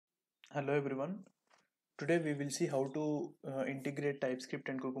Hello everyone. Today we will see how to integrate TypeScript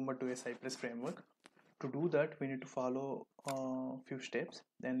and Cucumber to a Cypress framework. To do that, we need to follow a few steps.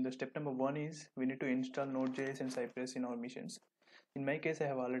 Then the step number one is we need to install Node.js and Cypress in our missions. In my case, I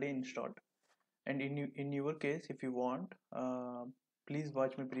have already installed. And in your case, if you want, please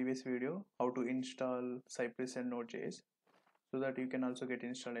watch my previous video how to install Cypress and Node.js so that you can also get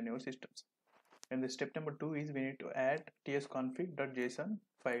installed in your systems. And the step number two is we need to add tsconfig.json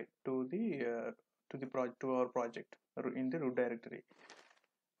file to our project in the root directory.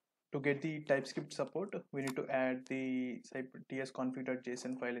 To get the TypeScript support, we need to add the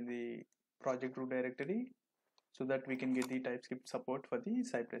tsconfig.json file in the project root directory so that we can get the TypeScript support for the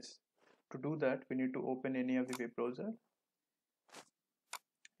Cypress. To do that, we need to open any of the web browser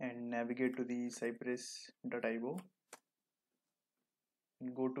and navigate to the cypress.io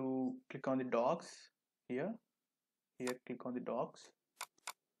and go to click on the docs here. Here, click on the docs.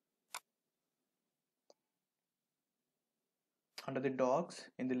 Under the docs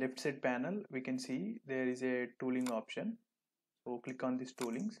in the left side panel we can see there is a tooling option, so click on these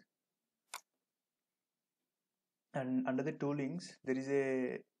toolings, and under the toolings there is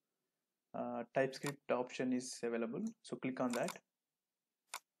a TypeScript option is available, so click on that.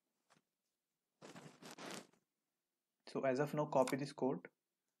 So as of now, copy this code,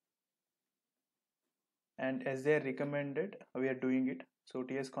 and as they are recommended we are doing it. So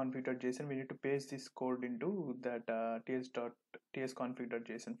tsconfig.json, we need to paste this code into that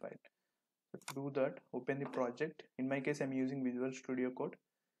tsconfig.json file. So to do that, open the project. In my case, I'm using Visual Studio Code,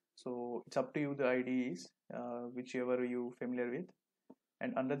 so it's up to you. The IDE is whichever you familiar with.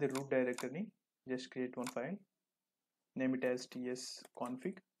 And under the root directory, just create one file, name it as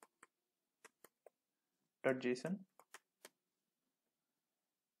tsconfig.json,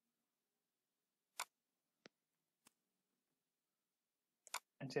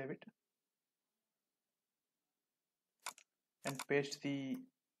 and save it, and paste the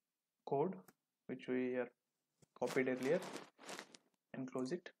code which we are copied earlier and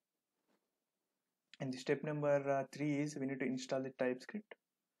close it. And the step number 3 is we need to install the TypeScript.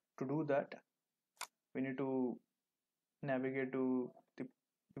 To do that, we need to navigate to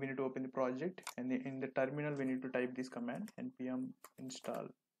we need to open the project, and in the terminal we need to type this command npm install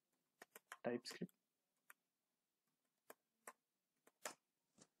TypeScript.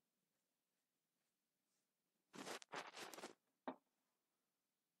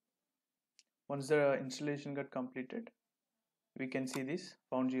 Once the installation got completed, we can see this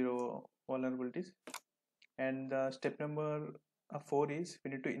found 0 vulnerabilities. And step number 4 is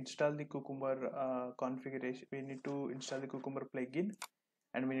we need to install the Cucumber configuration. We need to install the Cucumber plugin,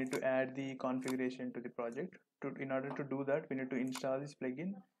 and we need to add the configuration to the project. In order to do that, we need to install this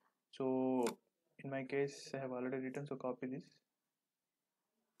plugin. So in my case, I have already written, so copy this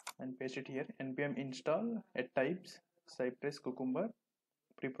and paste it here. npm install at types Cypress Cucumber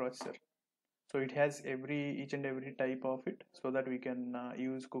preprocessor. So it has each and every type of it, so that we can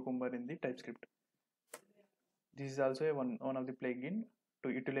use Cucumber in the TypeScript. This is also one of the plugin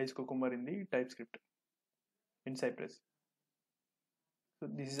to utilize Cucumber in the TypeScript in Cypress. So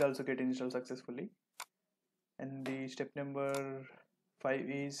this is also get installed successfully. And the step number 5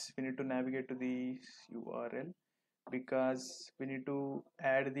 is we need to navigate to the URL, because we need to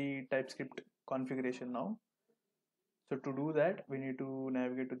add the TypeScript configuration now. So to do that, we need to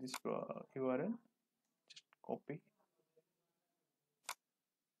navigate to this URL, just copy,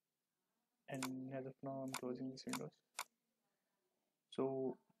 and as of now I'm closing this windows,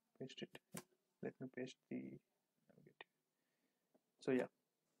 so paste it. Let me paste the so yeah,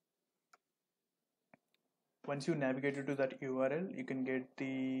 once you navigate to that URL, you can get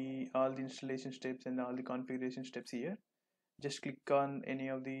all the installation steps and all the configuration steps here. Just click on any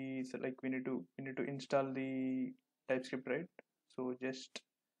of the, so like we need to install the TypeScript, right? So just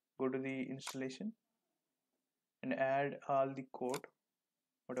go to the installation and add all the code,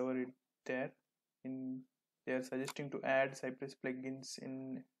 whatever it there. They are suggesting to add Cypress plugins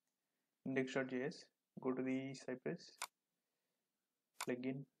in index.js. Go to the Cypress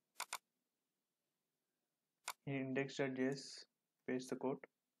plugin in index.js, paste the code,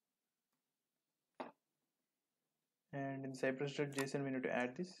 and in cypress.json we need to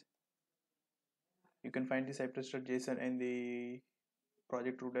add this. You can find the cypress.json in the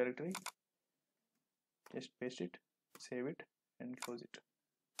project root directory. Just paste it, save it, and close it.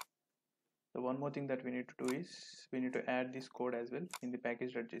 So one more thing that we need to do is we need to add this code as well in the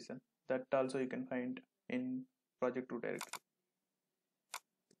package.json. That also you can find in project root directory.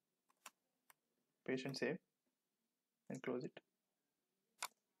 Paste and save and close it.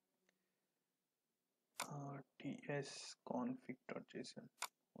 tsconfig.json.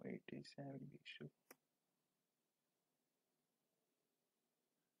 Wait, is having issue.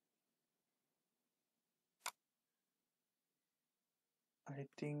 I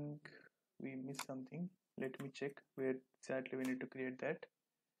think we missed something. Let me check where exactly we need to create that.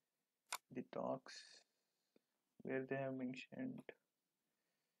 The docs where they have mentioned.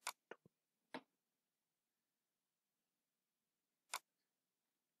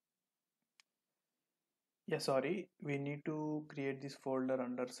 Yeah, sorry, we need to create this folder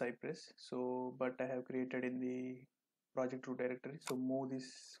under Cypress. So, but I have created in the project root directory. So move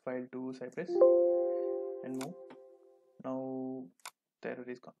this file to Cypress and move. Now the error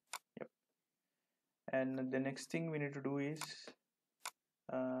is gone. Yep. And the next thing we need to do is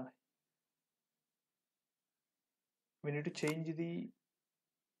uh, we need to change the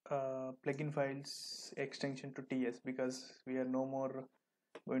plugin files extension to TS because we are no more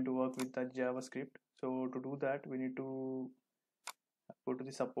going to work with the JavaScript. So to do that, we need to go to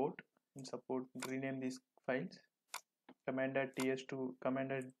the support and support rename these files. Command add ts to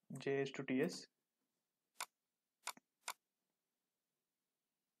command add js to ts.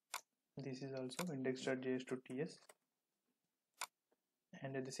 This is also index.js to ts,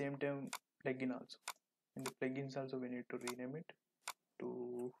 and at the same time plugin also. In the plugins also we need to rename it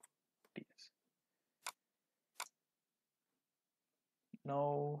to ts.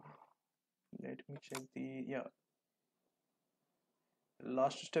 Now let me check the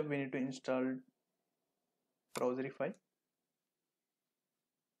last step. We need to install Browserify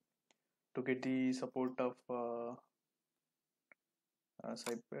to get the support of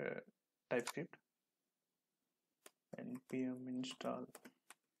Typescript, npm install.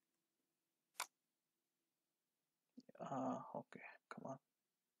 Okay, come on,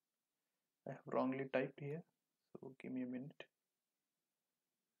 I have wrongly typed here, so give me a minute.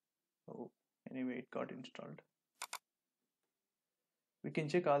 Oh, anyway, it got installed. We can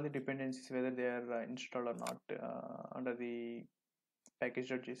check all the dependencies whether they are installed or not under the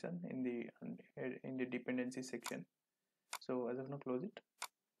package.json in the dependency section. So as of now, close it,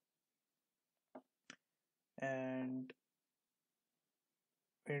 and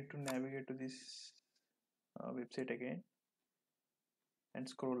we need to navigate to this website again and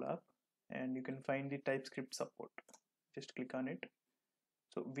scroll up, and you can find the TypeScript support. Just click on it.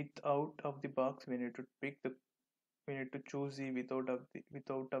 So without of the box, we need to choose the without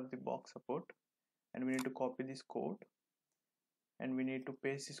of the box support, and we need to copy this code, and we need to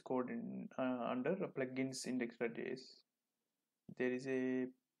paste this code in under plugins index.js. There is a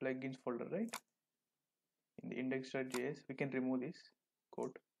plugins folder, right? In the index.js we can remove this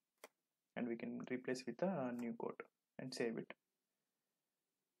code and we can replace with a new code and save it.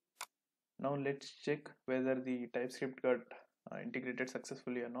 Now let's check whether the TypeScript got integrated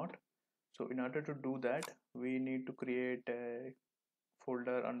successfully or not. So in order to do that, we need to create a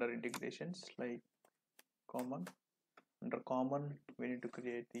folder under integrations like common. Under common, we need to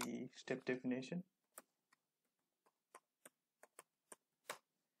create the step definition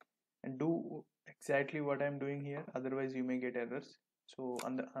and do exactly what I'm doing here, otherwise you may get errors. So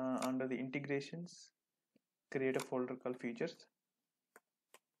under the integrations, create a folder called features,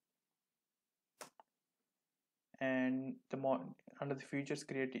 and under the features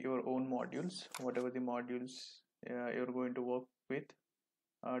create your own modules, whatever the modules you're going to work with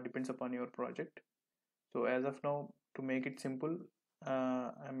depends upon your project. So as of now, to make it simple,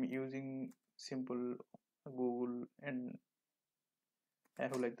 I'm using simple Google and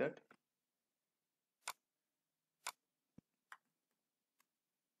Yahoo like that.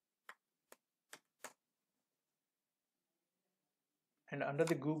 And under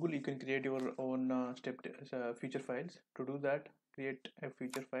the Google, you can create your own feature files. To do that, create a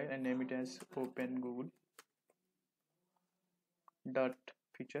feature file and name it as open google dot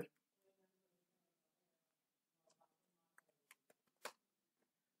feature.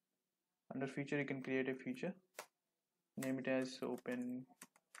 Under feature, you can create a feature, name it as open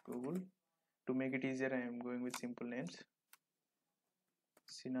google. To make it easier, I am going with simple names.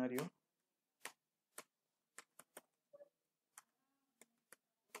 Scenario,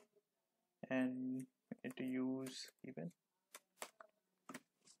 and we need to use even.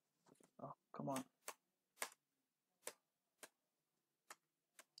 Oh, come on.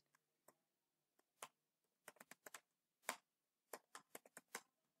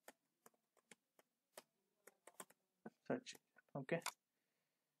 Search. Okay,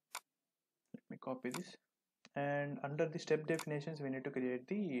 let me copy this. And under the step definitions, we need to create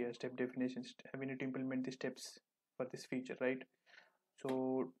the step definitions. We need to implement the steps for this feature, right?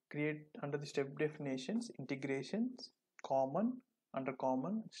 So create under the step definitions integrations common under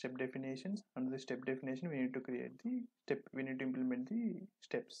common step definitions, under the step definition we need to create the step, we need to implement the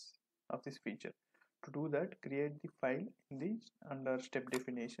steps of this feature. To do that, create the file in the under step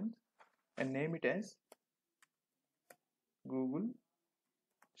definitions and name it as google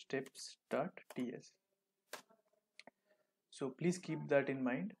steps.ts. so please keep that in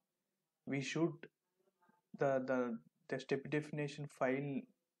mind. We should the step definition file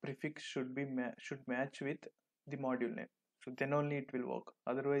prefix should be should match with the module name, so then only it will work,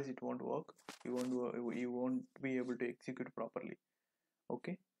 otherwise it won't work. You won't be able to execute properly.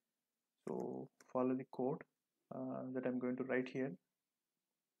 Okay, so follow the code that I'm going to write here.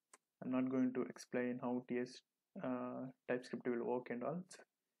 I'm not going to explain how TS TypeScript will work and all.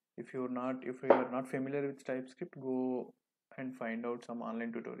 If you are not familiar with TypeScript, go and find out some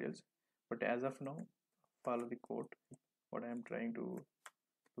online tutorials, but as of now follow the code what I am trying to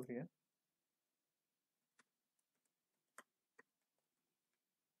do here.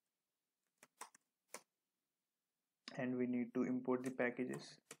 And we need to import the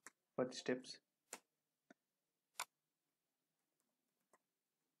packages for the steps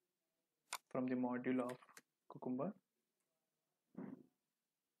from the module of Cucumber.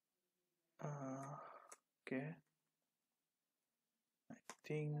 Okay, I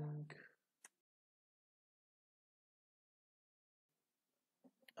think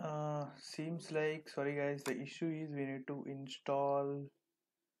seems like, sorry guys, the issue is we need to install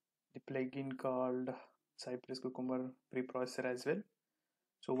the plugin called Cypress Cucumber preprocessor as well.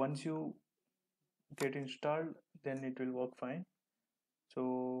 So once you get installed, then it will work fine.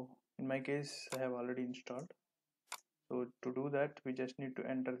 So in my case I have already installed. So to do that, we just need to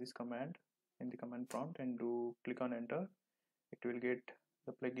enter this command in the command prompt and do click on enter. It will get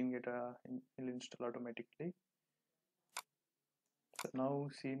the plugin will install automatically. So now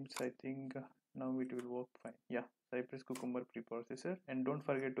seems, I think now it will work fine. Yeah, Cypress Cucumber preprocessor, and don't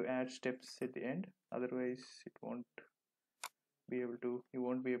forget to add steps at the end, otherwise it won't be able to, you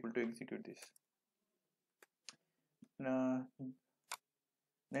won't be able to execute this.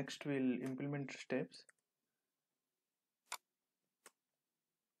 Next we'll implement steps.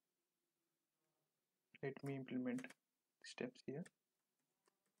 Let me implement steps here.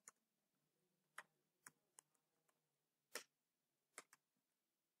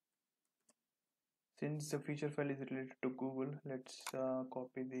 Since the feature file is related to Google, let's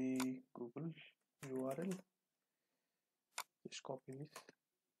copy the Google URL. Just copy this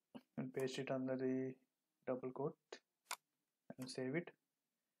and paste it under the double quote and save it,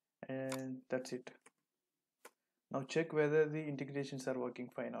 and that's it. Now check whether the integrations are working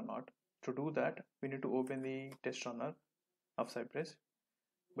fine or not. To do that, we need to open the test runner of Cypress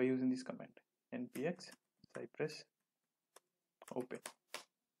by using this command npx cypress open.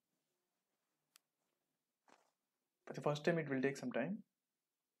 For the first time it will take some time,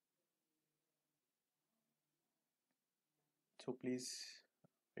 so please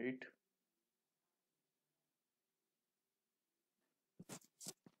wait.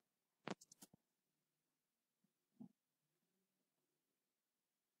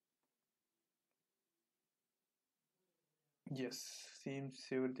 Yes, seems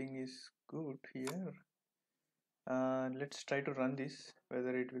everything is good here. Let's try to run this,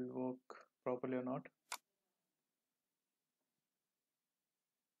 whether it will work properly or not.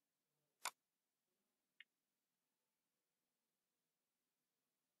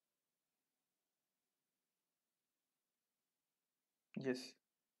 Yes,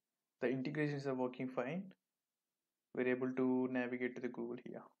 the integrations are working fine. We're able to navigate to the Google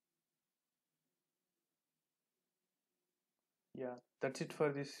here. Yeah, that's it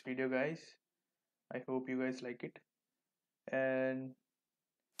for this video guys. I hope you guys like it, and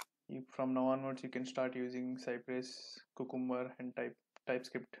from now onwards you can start using Cypress, Cucumber and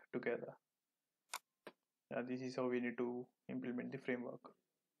TypeScript together. This is how we need to implement the framework.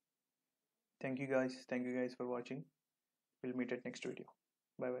 Thank you guys for watching. We'll meet at next video.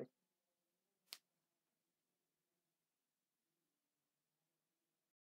 Bye bye.